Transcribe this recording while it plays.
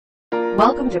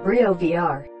Welcome to Brio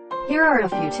VR. Here are a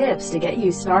few tips to get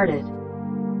you started.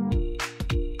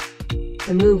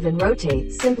 To move and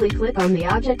rotate, simply click on the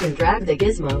object and drag the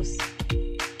gizmos.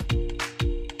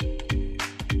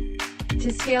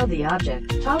 To scale the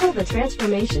object, toggle the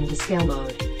transformation to scale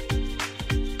mode.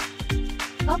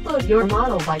 Upload your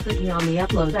model by clicking on the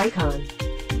upload icon.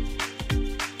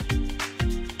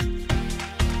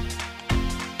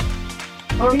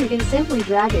 Or you can simply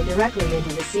drag it directly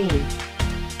into the scene.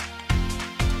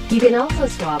 You can also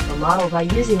swap a model by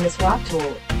using the swap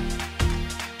tool.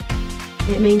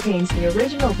 It maintains the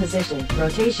original position,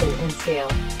 rotation, and scale.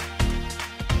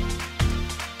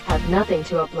 Have nothing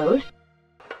to upload?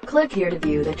 Click here to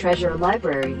view the treasure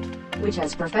library, which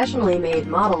has professionally made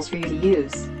models for you to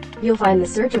use. You'll find the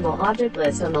searchable object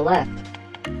list on the left.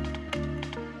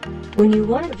 When you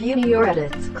want to view your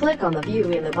edits, click on the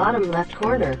view in the bottom left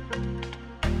corner.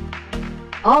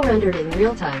 All rendered in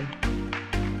real time.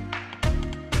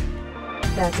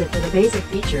 That's it for the basic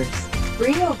features.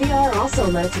 Brio VR also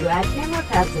lets you add camera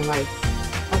paths and lights,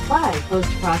 apply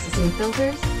post-processing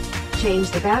filters,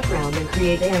 change the background and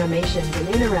create animations and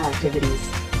interactivities.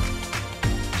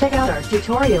 Check out our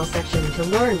tutorial section to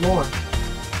learn more.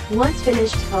 Once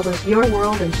finished, publish your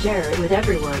world and share it with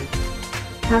everyone.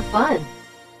 Have fun!